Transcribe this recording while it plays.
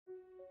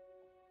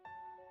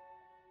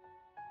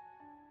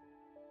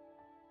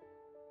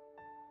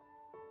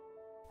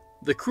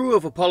The crew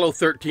of Apollo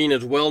 13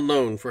 is well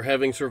known for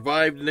having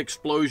survived an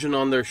explosion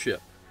on their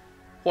ship.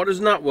 What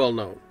is not well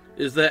known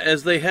is that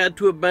as they had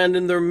to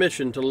abandon their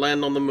mission to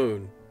land on the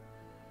moon,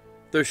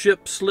 their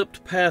ship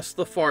slipped past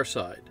the far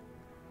side,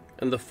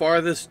 and the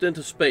farthest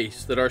into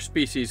space that our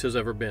species has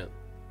ever been.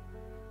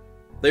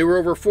 They were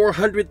over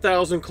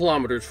 400,000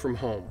 kilometers from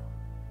home.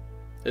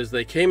 As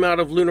they came out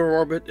of lunar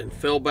orbit and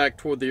fell back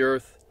toward the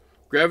Earth,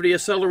 gravity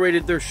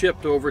accelerated their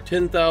ship to over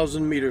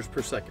 10,000 meters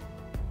per second.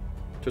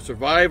 To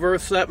survive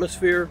Earth's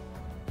atmosphere,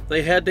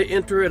 they had to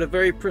enter at a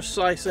very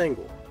precise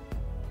angle.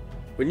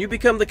 When you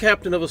become the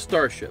captain of a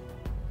starship,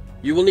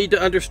 you will need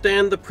to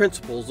understand the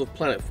principles of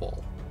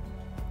planetfall.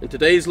 In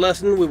today's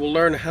lesson, we will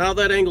learn how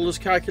that angle is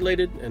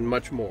calculated and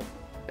much more.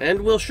 And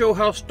we'll show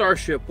how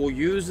Starship will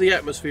use the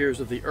atmospheres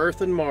of the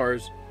Earth and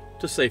Mars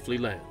to safely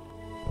land.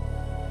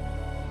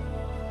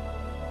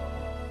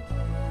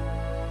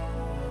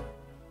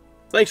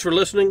 Thanks for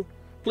listening.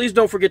 Please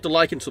don't forget to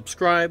like and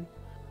subscribe.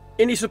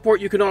 Any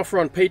support you can offer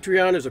on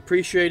Patreon is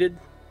appreciated.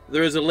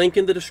 There is a link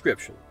in the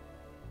description.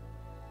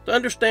 To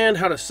understand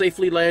how to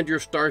safely land your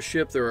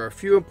starship, there are a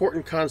few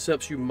important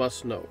concepts you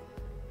must know: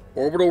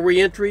 orbital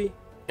reentry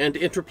and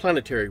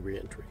interplanetary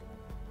reentry,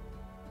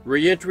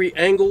 reentry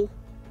angle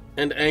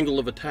and angle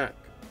of attack,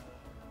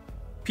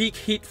 peak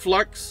heat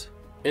flux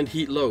and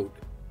heat load,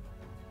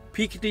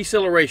 peak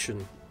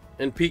deceleration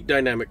and peak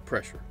dynamic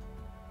pressure.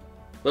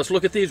 Let's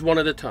look at these one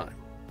at a time.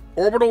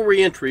 Orbital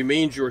reentry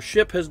means your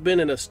ship has been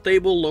in a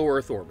stable low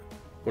Earth orbit.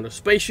 When a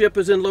spaceship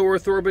is in low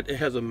Earth orbit, it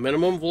has a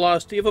minimum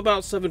velocity of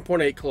about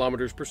 7.8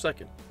 kilometers per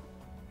second.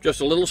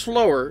 Just a little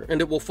slower and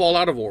it will fall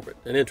out of orbit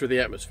and enter the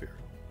atmosphere.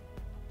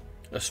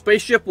 A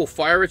spaceship will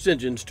fire its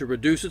engines to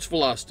reduce its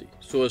velocity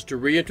so as to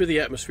re-enter the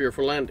atmosphere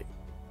for landing.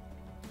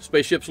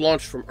 Spaceships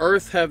launched from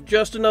Earth have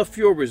just enough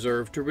fuel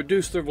reserve to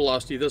reduce their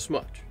velocity this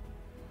much,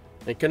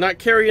 and cannot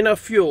carry enough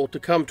fuel to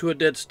come to a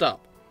dead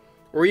stop,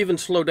 or even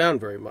slow down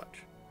very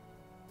much.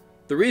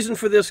 The reason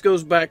for this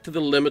goes back to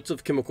the limits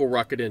of chemical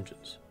rocket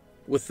engines.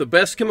 With the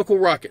best chemical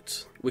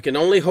rockets, we can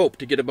only hope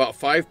to get about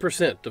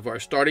 5% of our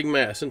starting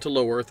mass into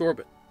low Earth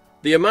orbit.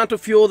 The amount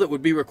of fuel that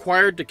would be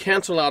required to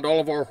cancel out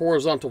all of our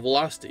horizontal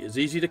velocity is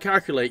easy to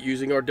calculate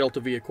using our delta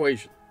V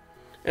equation,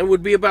 and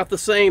would be about the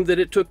same that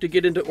it took to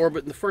get into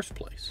orbit in the first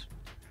place.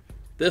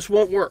 This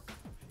won't work,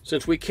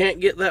 since we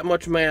can't get that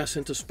much mass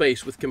into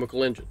space with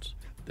chemical engines.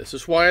 This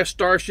is why a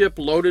starship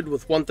loaded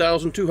with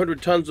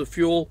 1,200 tons of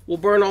fuel will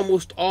burn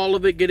almost all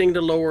of it getting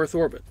to low Earth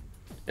orbit,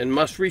 and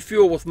must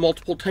refuel with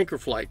multiple tanker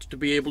flights to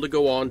be able to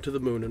go on to the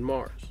Moon and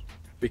Mars.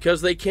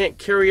 Because they can't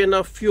carry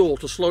enough fuel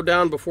to slow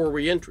down before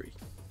re-entry,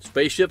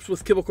 spaceships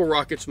with chemical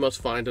rockets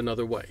must find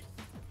another way.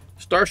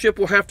 Starship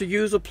will have to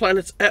use a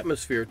planet's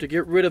atmosphere to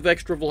get rid of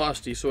extra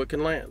velocity so it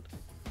can land.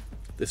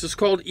 This is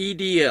called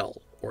EDL,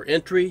 or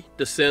entry,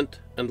 descent,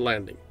 and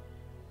landing.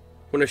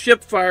 When a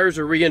ship fires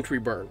a re-entry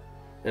burn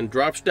and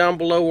drops down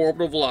below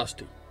orbital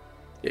velocity,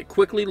 it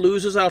quickly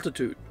loses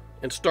altitude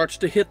and starts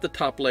to hit the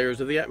top layers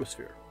of the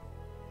atmosphere.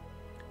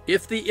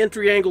 If the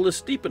entry angle is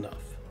steep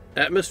enough,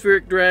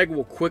 atmospheric drag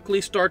will quickly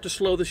start to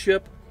slow the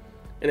ship,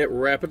 and it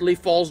rapidly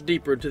falls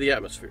deeper into the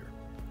atmosphere,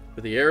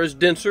 where the air is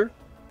denser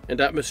and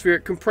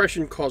atmospheric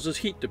compression causes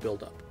heat to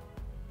build up.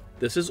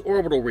 This is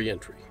orbital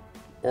reentry.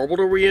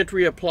 Orbital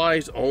reentry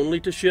applies only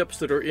to ships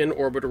that are in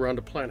orbit around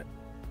a planet.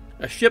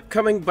 A ship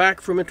coming back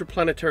from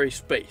interplanetary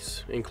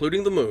space,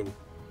 including the Moon,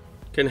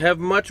 can have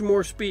much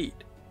more speed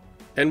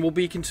and will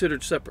be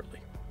considered separately.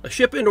 A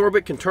ship in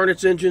orbit can turn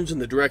its engines in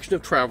the direction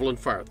of travel and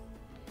fire them,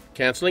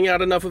 canceling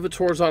out enough of its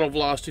horizontal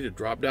velocity to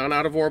drop down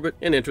out of orbit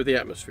and enter the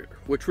atmosphere,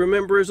 which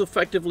remember is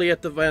effectively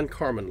at the Van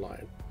Karman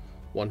line,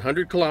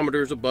 100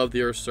 kilometers above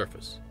the Earth's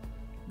surface.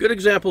 Good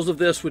examples of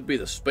this would be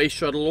the Space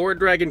Shuttle or a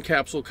Dragon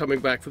capsule coming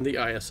back from the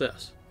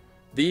ISS.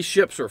 These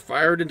ships are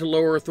fired into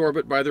low Earth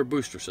orbit by their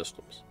booster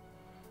systems.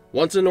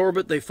 Once in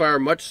orbit, they fire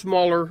much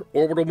smaller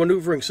orbital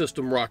maneuvering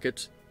system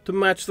rockets to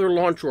match their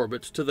launch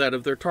orbits to that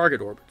of their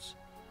target orbits,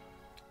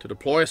 to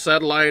deploy a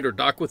satellite or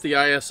dock with the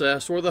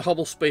ISS or the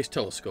Hubble Space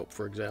Telescope,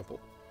 for example.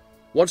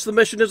 Once the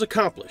mission is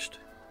accomplished,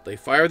 they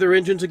fire their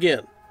engines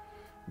again,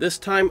 this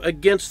time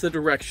against the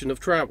direction of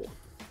travel,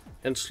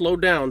 and slow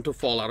down to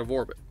fall out of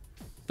orbit.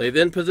 They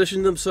then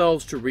position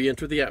themselves to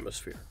re-enter the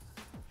atmosphere.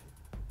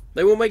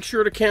 They will make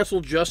sure to cancel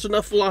just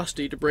enough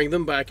velocity to bring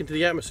them back into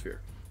the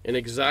atmosphere, in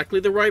exactly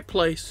the right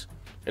place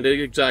and at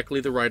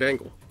exactly the right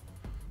angle.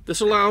 This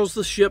allows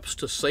the ships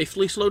to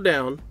safely slow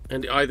down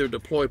and either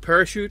deploy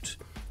parachutes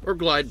or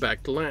glide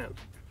back to land.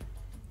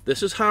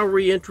 This is how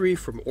re-entry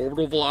from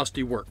orbital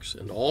velocity works,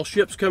 and all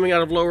ships coming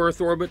out of low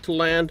Earth orbit to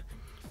land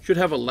should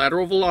have a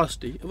lateral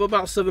velocity of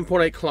about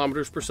 7.8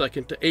 kilometers per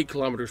second to 8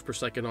 kilometers per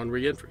second on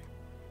re-entry.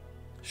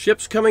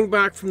 Ships coming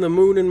back from the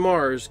Moon and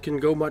Mars can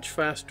go much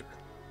faster,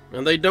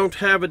 and they don't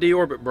have a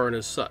deorbit burn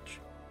as such,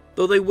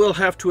 though they will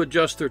have to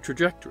adjust their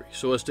trajectory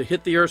so as to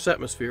hit the Earth's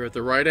atmosphere at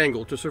the right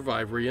angle to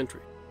survive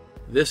re-entry.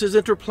 This is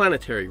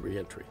interplanetary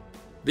re-entry.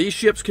 These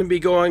ships can be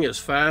going as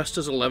fast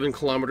as 11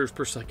 kilometers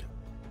per second.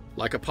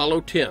 Like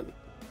Apollo 10,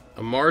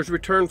 a Mars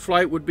return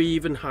flight would be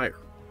even higher,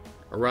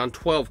 around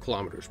 12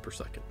 kilometers per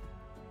second.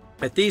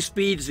 At these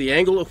speeds, the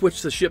angle at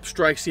which the ship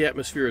strikes the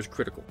atmosphere is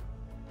critical.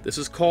 This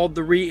is called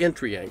the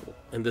re-entry angle,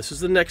 and this is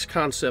the next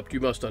concept you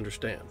must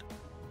understand.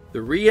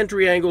 The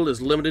re-entry angle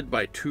is limited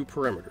by two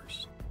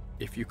parameters.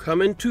 If you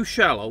come in too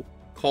shallow,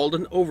 called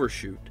an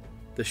overshoot,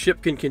 the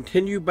ship can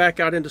continue back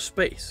out into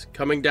space,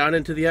 coming down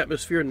into the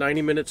atmosphere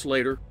 90 minutes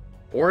later,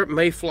 or it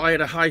may fly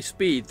at a high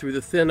speed through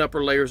the thin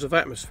upper layers of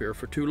atmosphere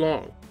for too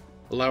long,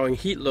 allowing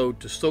heat load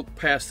to soak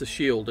past the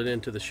shield and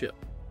into the ship.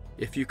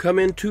 If you come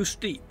in too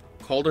steep,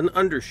 called an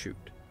undershoot,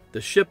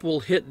 the ship will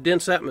hit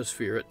dense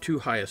atmosphere at too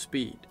high a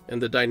speed,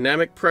 and the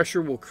dynamic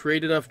pressure will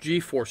create enough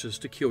G-forces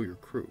to kill your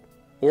crew,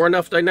 or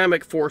enough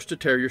dynamic force to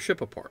tear your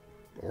ship apart,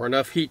 or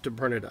enough heat to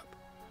burn it up.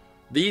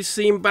 These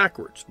seem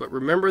backwards, but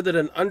remember that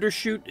an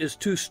undershoot is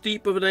too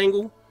steep of an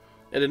angle,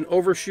 and an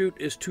overshoot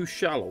is too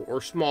shallow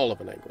or small of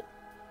an angle.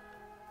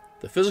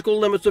 The physical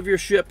limits of your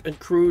ship and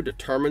crew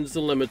determines the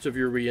limits of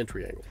your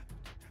re-entry angle.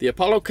 The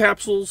Apollo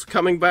capsules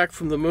coming back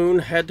from the moon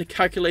had to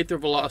calculate their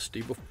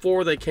velocity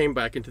before they came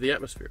back into the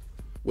atmosphere.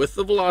 With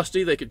the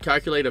velocity, they could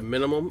calculate a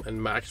minimum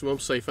and maximum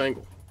safe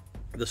angle.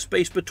 The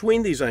space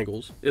between these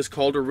angles is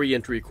called a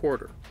re-entry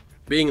corridor.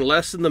 Being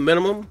less than the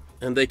minimum,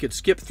 and they could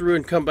skip through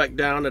and come back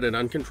down at an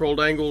uncontrolled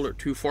angle or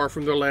too far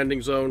from their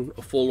landing zone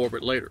a full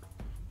orbit later.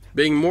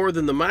 Being more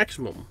than the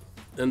maximum,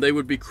 and they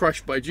would be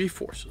crushed by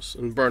G-forces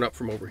and burn up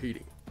from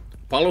overheating.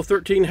 Apollo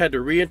 13 had to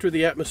re-enter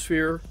the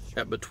atmosphere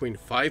at between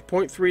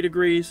 5.3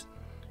 degrees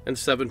and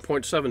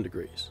 7.7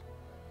 degrees.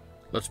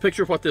 Let's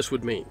picture what this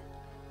would mean.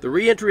 The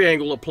re-entry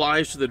angle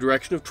applies to the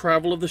direction of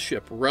travel of the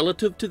ship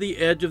relative to the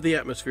edge of the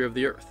atmosphere of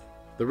the Earth.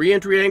 The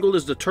re-entry angle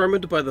is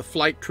determined by the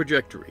flight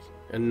trajectory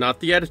and not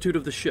the attitude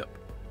of the ship.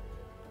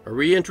 A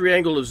re-entry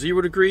angle of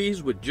 0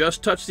 degrees would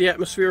just touch the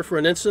atmosphere for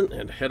an instant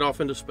and head off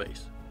into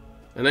space.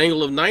 An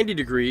angle of 90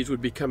 degrees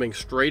would be coming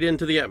straight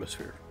into the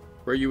atmosphere,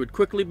 where you would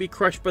quickly be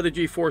crushed by the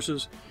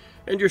G-forces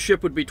and your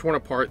ship would be torn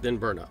apart, then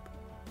burn up.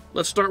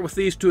 Let's start with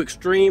these two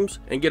extremes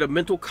and get a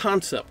mental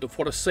concept of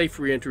what a safe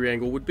re-entry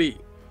angle would be.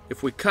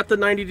 If we cut the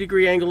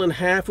 90-degree angle in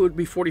half, it would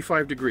be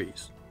 45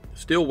 degrees.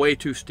 Still way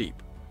too steep.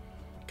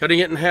 Cutting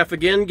it in half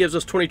again gives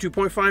us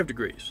 22.5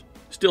 degrees.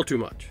 Still too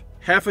much.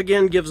 Half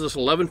again gives us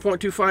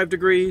 11.25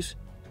 degrees,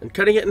 and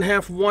cutting it in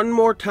half one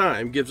more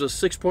time gives us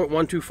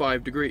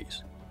 6.125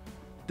 degrees.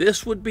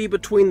 This would be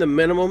between the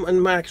minimum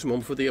and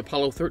maximum for the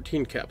Apollo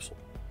 13 capsule,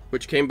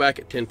 which came back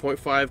at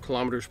 10.5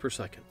 kilometers per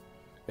second,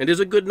 and is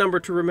a good number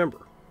to remember.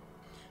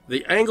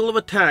 The angle of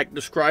attack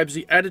describes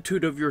the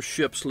attitude of your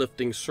ship's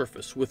lifting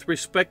surface with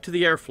respect to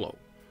the airflow.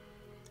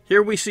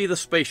 Here we see the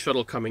space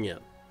shuttle coming in.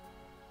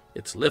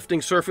 Its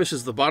lifting surface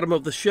is the bottom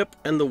of the ship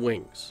and the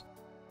wings.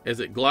 As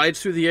it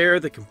glides through the air,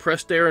 the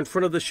compressed air in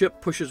front of the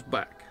ship pushes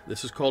back.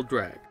 This is called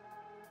drag.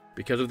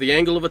 Because of the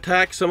angle of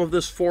attack, some of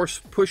this force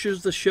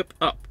pushes the ship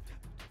up.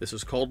 This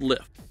is called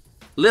lift.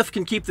 Lift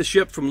can keep the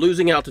ship from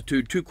losing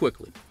altitude too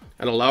quickly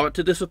and allow it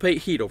to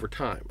dissipate heat over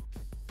time.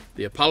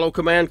 The Apollo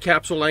Command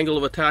capsule angle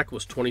of attack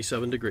was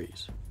 27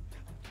 degrees.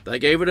 That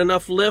gave it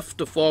enough lift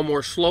to fall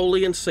more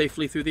slowly and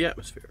safely through the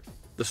atmosphere.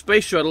 The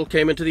space shuttle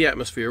came into the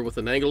atmosphere with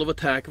an angle of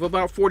attack of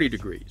about 40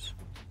 degrees.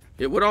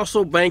 It would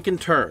also bank and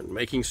turn,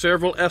 making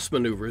several S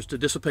maneuvers to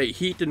dissipate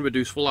heat and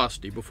reduce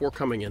velocity before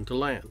coming in to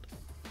land.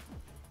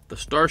 The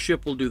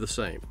Starship will do the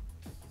same.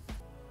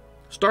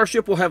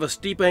 Starship will have a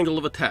steep angle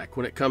of attack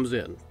when it comes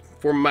in,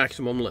 for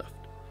maximum lift.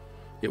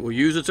 It will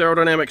use its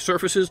aerodynamic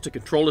surfaces to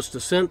control its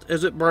descent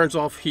as it burns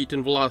off heat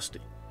and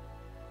velocity.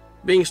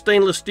 Being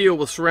stainless steel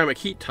with ceramic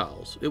heat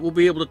tiles, it will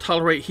be able to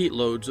tolerate heat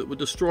loads that would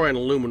destroy an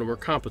aluminum or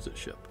composite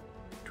ship.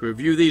 To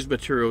review these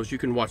materials, you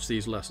can watch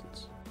these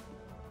lessons.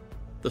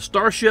 The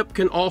Starship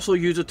can also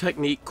use a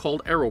technique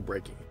called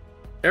aerobraking.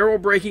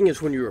 Aerobraking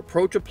is when you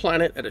approach a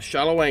planet at a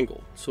shallow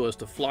angle so as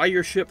to fly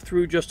your ship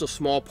through just a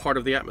small part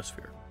of the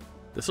atmosphere.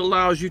 This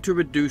allows you to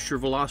reduce your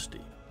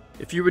velocity.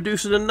 If you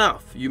reduce it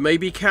enough, you may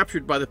be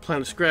captured by the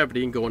planet's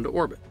gravity and go into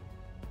orbit.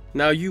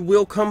 Now you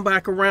will come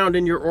back around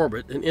in your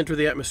orbit and enter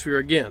the atmosphere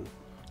again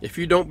if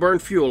you don't burn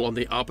fuel on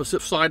the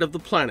opposite side of the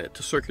planet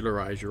to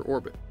circularize your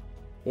orbit.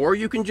 Or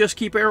you can just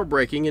keep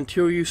aerobraking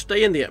until you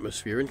stay in the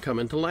atmosphere and come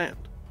into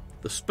land.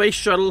 The space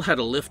shuttle had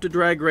a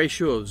lift-to-drag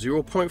ratio of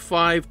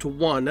 0.5 to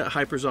 1 at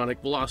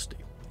hypersonic velocity.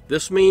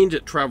 This means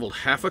it traveled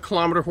half a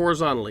kilometer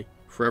horizontally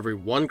for every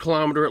 1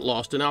 kilometer it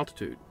lost in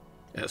altitude.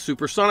 At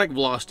supersonic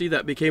velocity,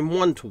 that became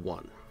 1 to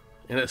 1,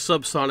 and at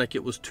subsonic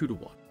it was 2 to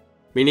 1,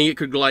 meaning it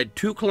could glide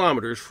 2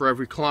 kilometers for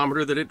every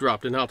kilometer that it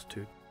dropped in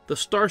altitude. The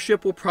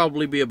Starship will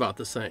probably be about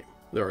the same.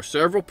 There are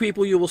several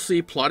people you will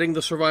see plotting the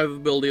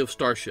survivability of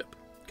Starship,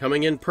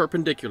 coming in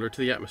perpendicular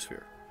to the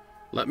atmosphere.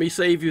 Let me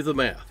save you the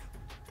math.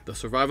 The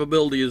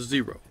survivability is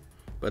 0,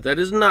 but that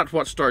is not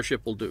what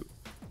Starship will do.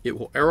 It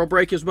will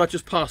aerobrake as much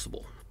as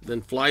possible,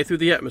 then fly through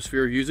the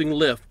atmosphere using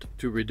lift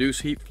to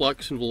reduce heat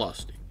flux and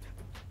velocity.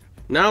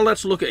 Now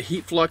let's look at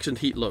heat flux and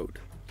heat load.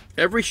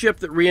 Every ship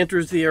that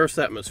re-enters the Earth's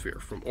atmosphere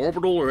from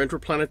orbital or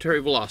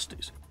interplanetary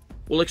velocities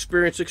will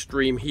experience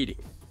extreme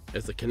heating,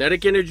 as the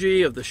kinetic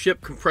energy of the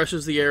ship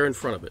compresses the air in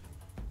front of it.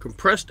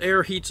 Compressed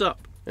air heats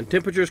up, and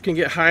temperatures can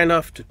get high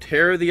enough to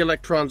tear the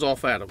electrons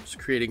off atoms,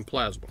 creating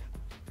plasma.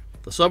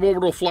 The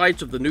suborbital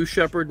flights of the New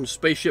Shepard and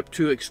Spaceship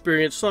Two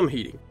experience some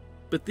heating,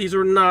 but these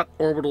are not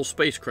orbital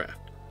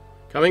spacecraft.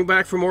 Coming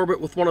back from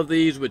orbit with one of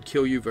these would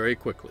kill you very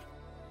quickly.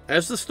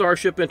 As the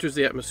Starship enters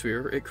the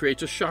atmosphere, it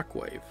creates a shock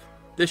wave.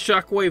 This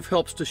shock wave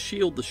helps to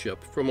shield the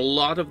ship from a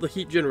lot of the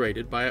heat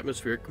generated by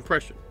atmospheric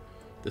compression.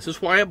 This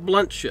is why a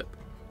blunt ship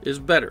is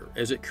better,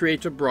 as it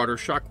creates a broader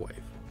shock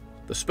wave.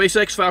 The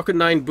SpaceX Falcon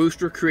 9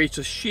 booster creates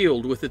a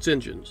shield with its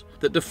engines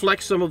that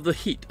deflects some of the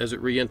heat as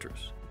it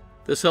re-enters.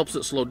 This helps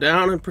it slow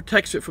down and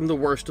protects it from the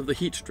worst of the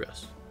heat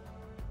stress.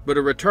 But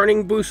a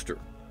returning booster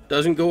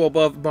doesn't go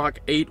above Mach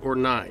 8 or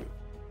 9,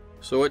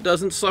 so it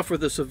doesn't suffer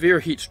the severe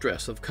heat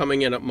stress of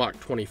coming in at Mach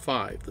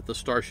 25 that the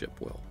Starship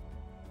will.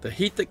 The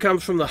heat that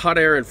comes from the hot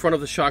air in front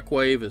of the shock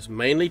wave is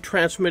mainly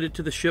transmitted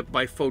to the ship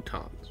by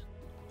photons.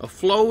 A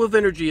flow of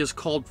energy is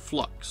called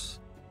flux,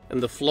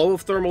 and the flow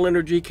of thermal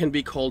energy can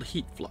be called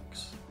heat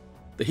flux.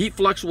 The heat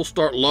flux will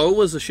start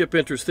low as the ship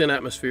enters thin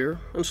atmosphere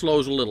and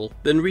slows a little,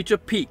 then reach a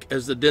peak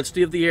as the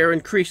density of the air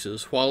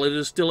increases while it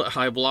is still at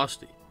high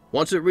velocity.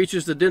 Once it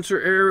reaches the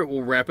denser air, it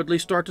will rapidly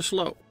start to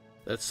slow.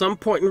 At some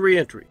point in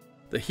re-entry,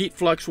 the heat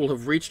flux will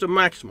have reached a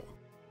maximum,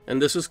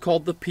 and this is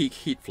called the peak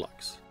heat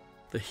flux.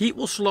 The heat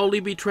will slowly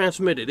be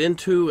transmitted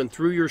into and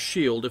through your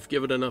shield if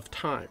given enough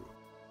time.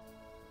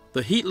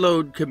 The heat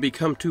load can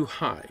become too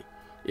high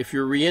if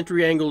your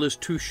re-entry angle is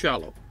too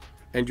shallow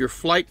and your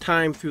flight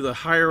time through the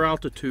higher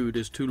altitude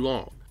is too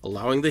long,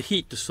 allowing the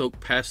heat to soak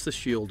past the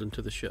shield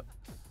into the ship.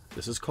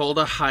 This is called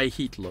a high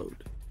heat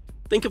load.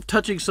 Think of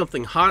touching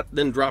something hot,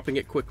 then dropping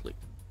it quickly.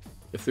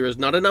 If there is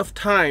not enough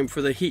time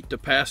for the heat to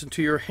pass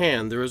into your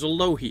hand, there is a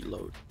low heat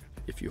load.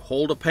 If you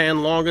hold a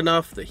pan long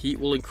enough, the heat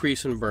will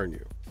increase and burn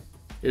you.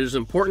 It is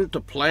important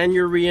to plan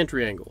your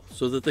re-entry angle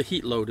so that the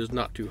heat load is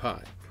not too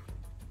high.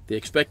 The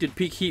expected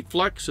peak heat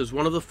flux is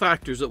one of the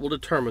factors that will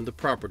determine the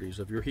properties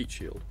of your heat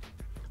shield.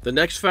 The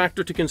next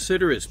factor to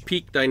consider is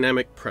peak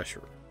dynamic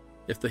pressure.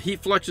 If the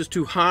heat flux is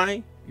too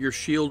high, your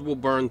shield will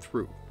burn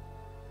through.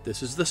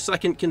 This is the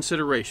second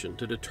consideration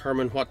to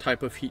determine what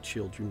type of heat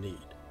shield you need.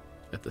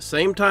 At the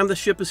same time the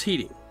ship is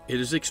heating, it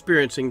is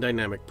experiencing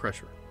dynamic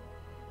pressure.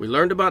 We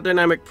learned about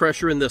dynamic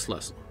pressure in this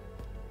lesson.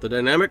 The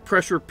dynamic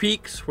pressure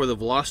peaks where the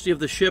velocity of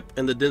the ship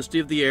and the density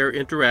of the air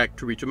interact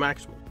to reach a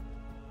maximum.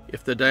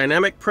 If the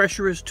dynamic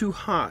pressure is too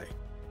high,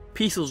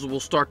 pieces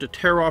will start to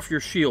tear off your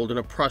shield in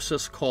a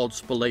process called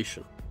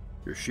spallation.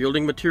 Your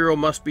shielding material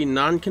must be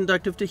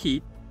non-conductive to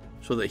heat,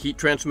 so that heat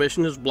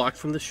transmission is blocked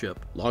from the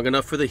ship long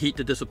enough for the heat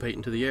to dissipate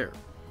into the air.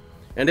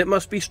 And it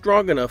must be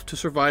strong enough to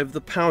survive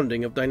the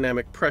pounding of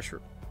dynamic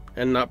pressure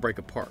and not break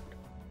apart.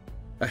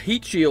 A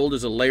heat shield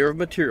is a layer of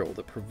material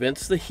that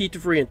prevents the heat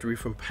of re-entry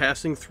from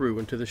passing through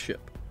into the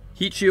ship.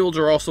 Heat shields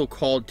are also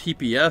called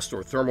TPS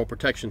or thermal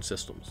protection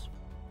systems.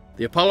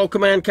 The Apollo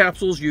command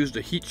capsules used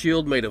a heat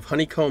shield made of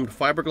honeycombed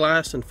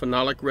fiberglass and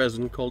phenolic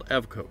resin called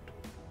Avcoat,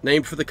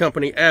 named for the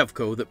company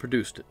Avco that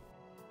produced it.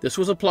 This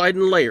was applied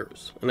in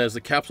layers, and as the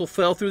capsule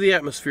fell through the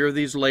atmosphere,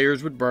 these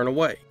layers would burn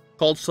away,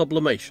 called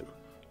sublimation,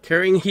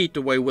 carrying heat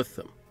away with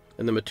them.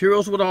 And the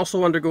materials would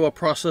also undergo a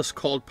process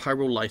called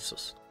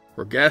pyrolysis,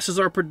 where gases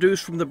are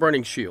produced from the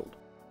burning shield.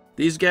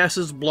 These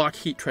gases block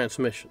heat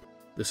transmission.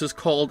 This is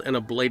called an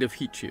ablative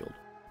heat shield.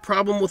 The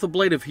problem with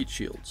ablative heat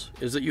shields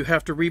is that you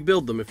have to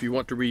rebuild them if you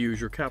want to reuse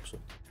your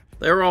capsule.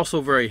 They are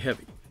also very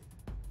heavy.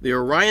 The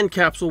Orion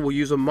capsule will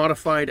use a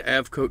modified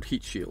Avcoat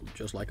heat shield,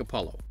 just like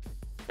Apollo.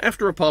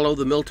 After Apollo,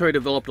 the military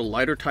developed a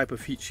lighter type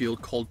of heat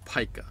shield called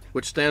PICA,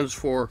 which stands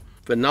for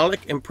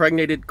Phenolic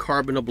Impregnated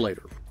Carbon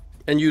Ablator,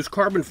 and used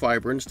carbon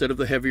fiber instead of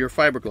the heavier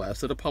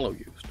fiberglass that Apollo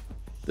used.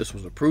 This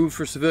was approved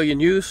for civilian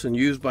use and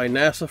used by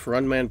NASA for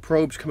unmanned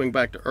probes coming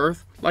back to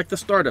Earth, like the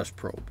Stardust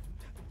probe,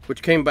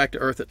 which came back to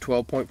Earth at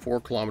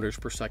 12.4 kilometers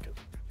per second,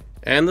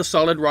 and the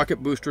solid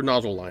rocket booster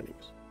nozzle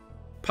linings.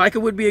 PICA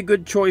would be a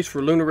good choice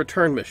for lunar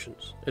return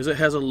missions, as it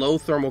has a low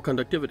thermal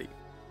conductivity.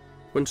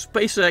 When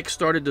SpaceX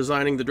started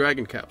designing the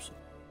Dragon capsule,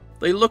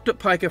 they looked at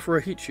PICA for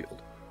a heat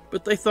shield,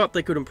 but they thought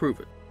they could improve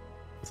it.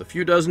 With a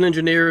few dozen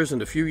engineers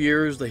and a few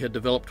years, they had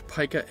developed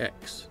PICA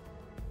X.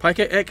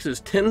 PICA X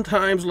is 10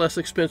 times less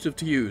expensive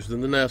to use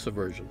than the NASA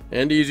version,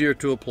 and easier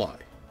to apply.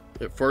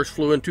 It first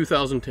flew in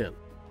 2010.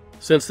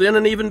 Since then,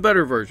 an even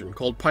better version,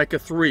 called PICA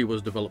 3,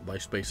 was developed by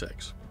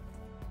SpaceX,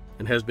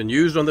 and has been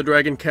used on the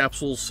Dragon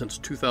capsules since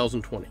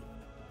 2020.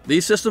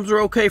 These systems are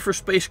okay for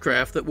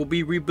spacecraft that will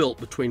be rebuilt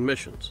between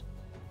missions,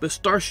 but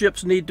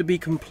starships need to be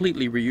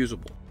completely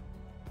reusable.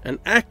 An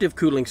active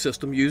cooling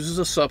system uses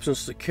a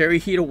substance to carry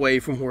heat away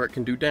from where it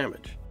can do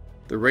damage.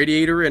 The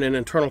radiator in an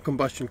internal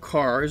combustion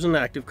car is an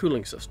active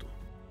cooling system.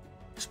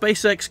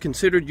 SpaceX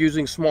considered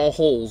using small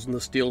holes in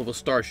the steel of a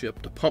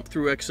Starship to pump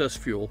through excess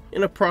fuel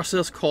in a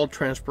process called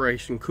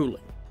transpiration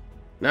cooling.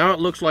 Now it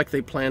looks like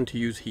they plan to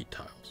use heat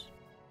tiles.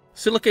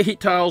 Silica heat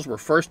tiles were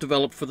first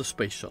developed for the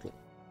space shuttle.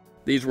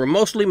 These were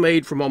mostly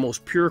made from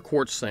almost pure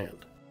quartz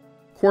sand.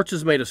 Quartz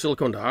is made of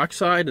silicon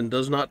dioxide and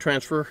does not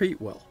transfer heat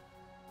well.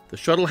 The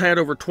shuttle had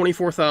over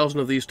 24,000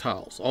 of these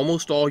tiles,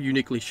 almost all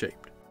uniquely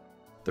shaped.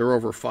 There are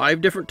over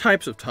 5 different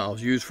types of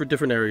tiles used for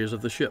different areas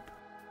of the ship.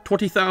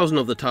 20,000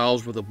 of the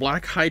tiles were the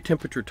black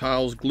high-temperature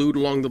tiles glued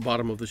along the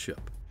bottom of the ship.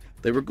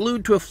 They were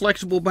glued to a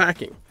flexible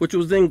backing, which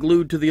was then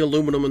glued to the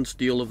aluminum and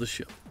steel of the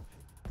ship.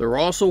 There were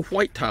also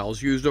white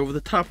tiles used over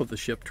the top of the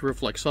ship to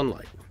reflect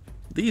sunlight.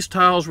 These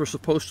tiles were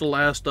supposed to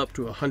last up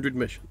to 100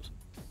 missions,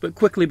 but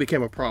quickly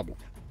became a problem,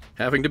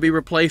 having to be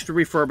replaced or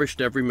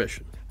refurbished every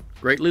mission,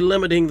 greatly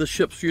limiting the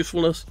ship's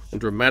usefulness and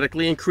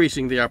dramatically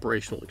increasing the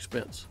operational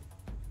expense.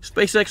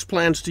 SpaceX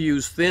plans to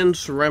use thin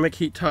ceramic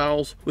heat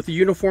tiles with a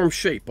uniform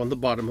shape on the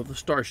bottom of the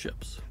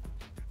starships.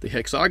 The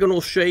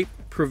hexagonal shape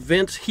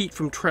prevents heat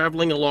from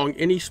traveling along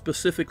any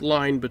specific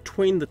line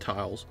between the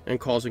tiles and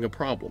causing a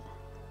problem.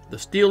 The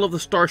steel of the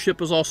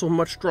Starship is also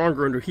much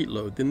stronger under heat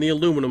load than the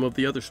aluminum of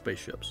the other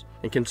spaceships,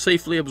 and can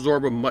safely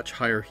absorb a much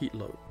higher heat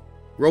load.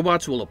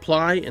 Robots will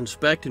apply,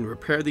 inspect, and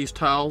repair these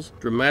tiles,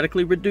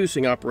 dramatically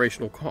reducing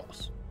operational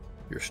costs.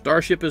 Your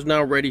Starship is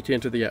now ready to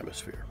enter the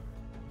atmosphere.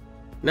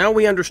 Now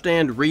we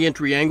understand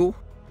re-entry angle,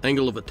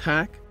 angle of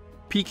attack,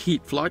 peak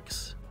heat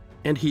flux,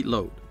 and heat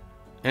load.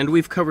 And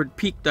we've covered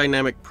peak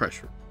dynamic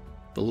pressure.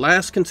 The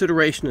last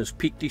consideration is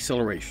peak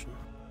deceleration.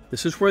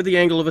 This is where the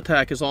angle of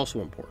attack is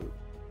also important.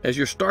 As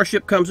your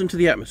Starship comes into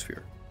the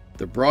atmosphere,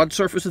 the broad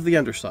surface of the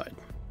underside,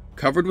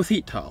 covered with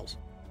heat tiles,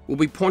 will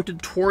be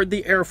pointed toward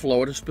the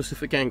airflow at a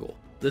specific angle.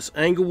 This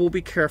angle will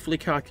be carefully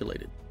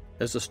calculated.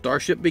 As the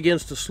Starship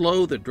begins to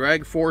slow, the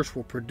drag force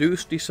will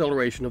produce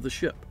deceleration of the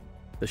ship.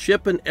 The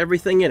ship and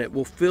everything in it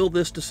will feel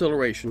this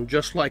deceleration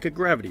just like a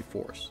gravity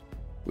force.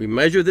 We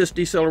measure this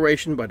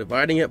deceleration by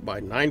dividing it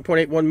by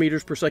 9.81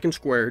 meters per second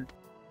squared,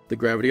 the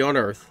gravity on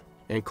Earth,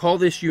 and call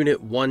this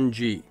unit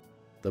 1G.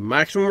 The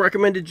maximum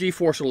recommended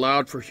G-force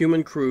allowed for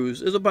human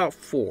crews is about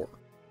 4.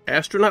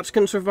 Astronauts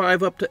can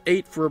survive up to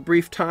 8 for a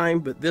brief time,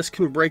 but this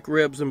can break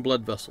ribs and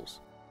blood vessels.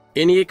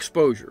 Any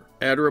exposure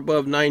at or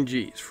above 9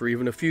 Gs for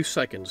even a few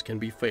seconds can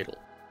be fatal.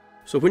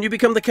 So when you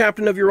become the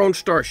captain of your own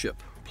Starship,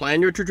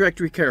 plan your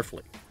trajectory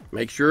carefully.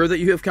 Make sure that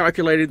you have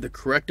calculated the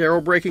correct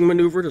aerobraking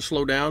maneuver to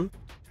slow down,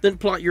 then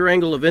plot your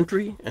angle of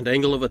entry and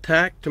angle of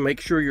attack to make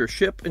sure your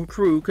ship and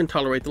crew can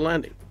tolerate the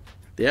landing.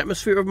 The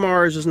atmosphere of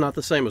Mars is not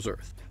the same as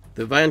Earth.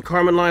 The Van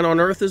Karman line on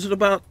Earth is at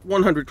about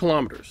 100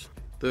 kilometers.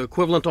 The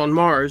equivalent on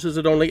Mars is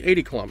at only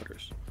 80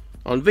 kilometers.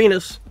 On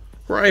Venus,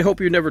 where I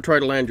hope you never try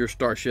to land your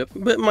Starship,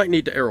 but might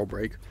need to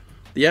aerobrake,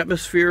 the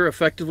atmosphere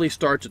effectively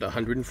starts at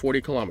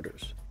 140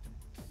 kilometers.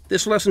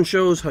 This lesson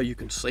shows how you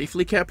can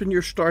safely captain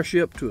your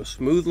Starship to a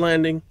smooth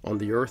landing on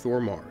the Earth or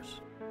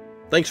Mars.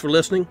 Thanks for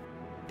listening.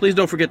 Please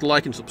don't forget to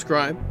like and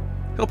subscribe.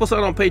 Help us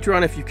out on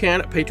Patreon if you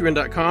can at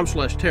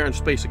patreon.com/Terran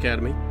Space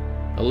Academy.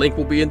 A link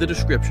will be in the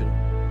description.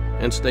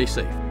 And stay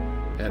safe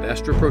at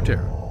Astra Pro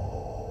Terra.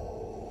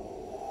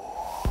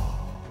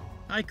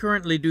 I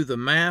currently do the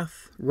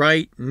math,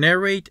 write,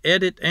 narrate,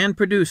 edit, and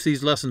produce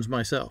these lessons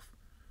myself.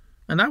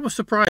 And I was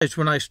surprised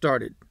when I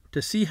started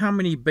to see how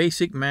many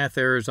basic math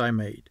errors I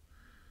made,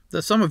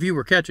 that some of you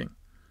were catching.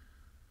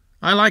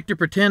 I like to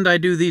pretend I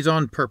do these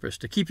on purpose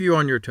to keep you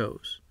on your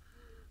toes.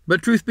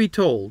 But truth be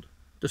told,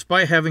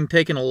 despite having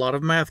taken a lot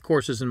of math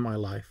courses in my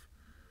life,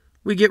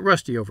 we get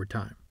rusty over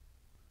time.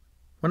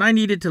 When I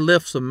needed to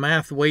lift some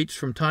math weights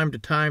from time to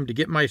time to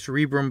get my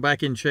cerebrum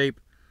back in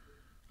shape,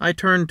 I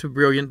turned to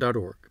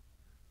Brilliant.org.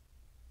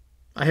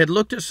 I had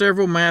looked at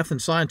several math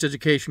and science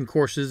education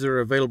courses that are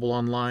available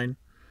online,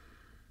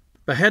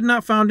 but had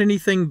not found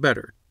anything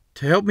better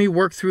to help me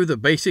work through the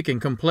basic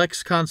and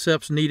complex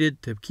concepts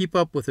needed to keep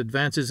up with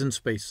advances in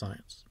space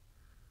science.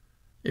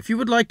 If you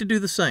would like to do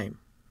the same,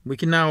 we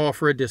can now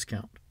offer a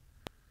discount.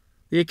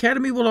 The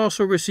Academy will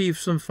also receive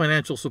some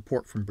financial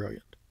support from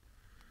Brilliant,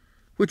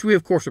 which we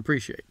of course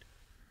appreciate.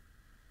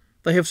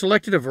 They have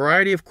selected a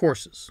variety of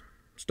courses,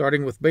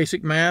 starting with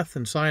basic math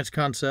and science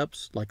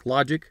concepts like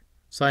logic,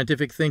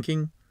 scientific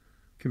thinking,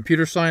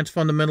 computer science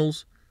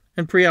fundamentals,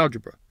 and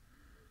pre-algebra,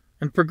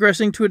 and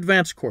progressing to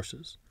advanced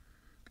courses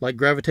like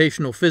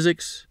gravitational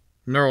physics,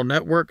 neural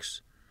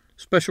networks,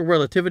 special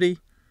relativity,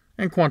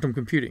 and quantum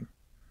computing,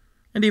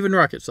 and even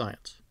rocket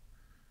science.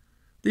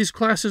 These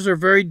classes are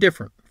very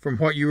different from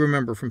what you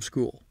remember from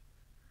school.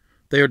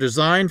 They are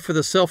designed for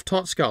the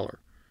self-taught scholar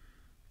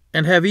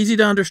and have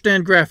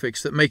easy-to-understand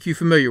graphics that make you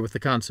familiar with the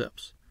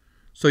concepts,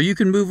 so you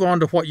can move on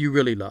to what you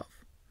really love.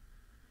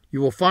 You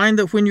will find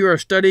that when you are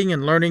studying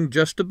and learning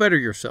just to better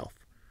yourself,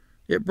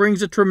 it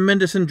brings a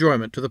tremendous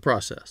enjoyment to the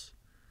process.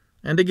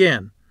 And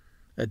again,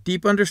 a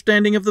deep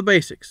understanding of the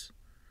basics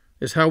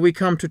is how we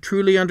come to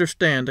truly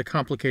understand a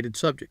complicated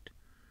subject,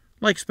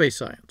 like space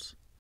science.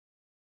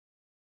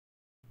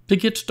 To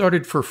get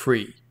started for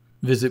free,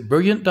 visit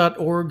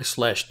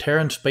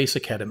brilliant.org/Terran Space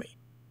Academy,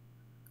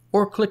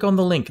 or click on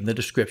the link in the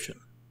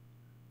description.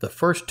 The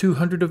first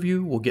 200 of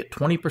you will get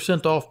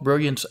 20% off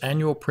Brilliant's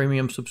annual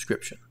premium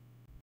subscription.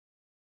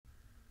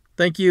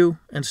 Thank you,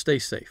 and stay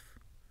safe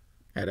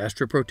at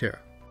Astra Pro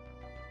Terra.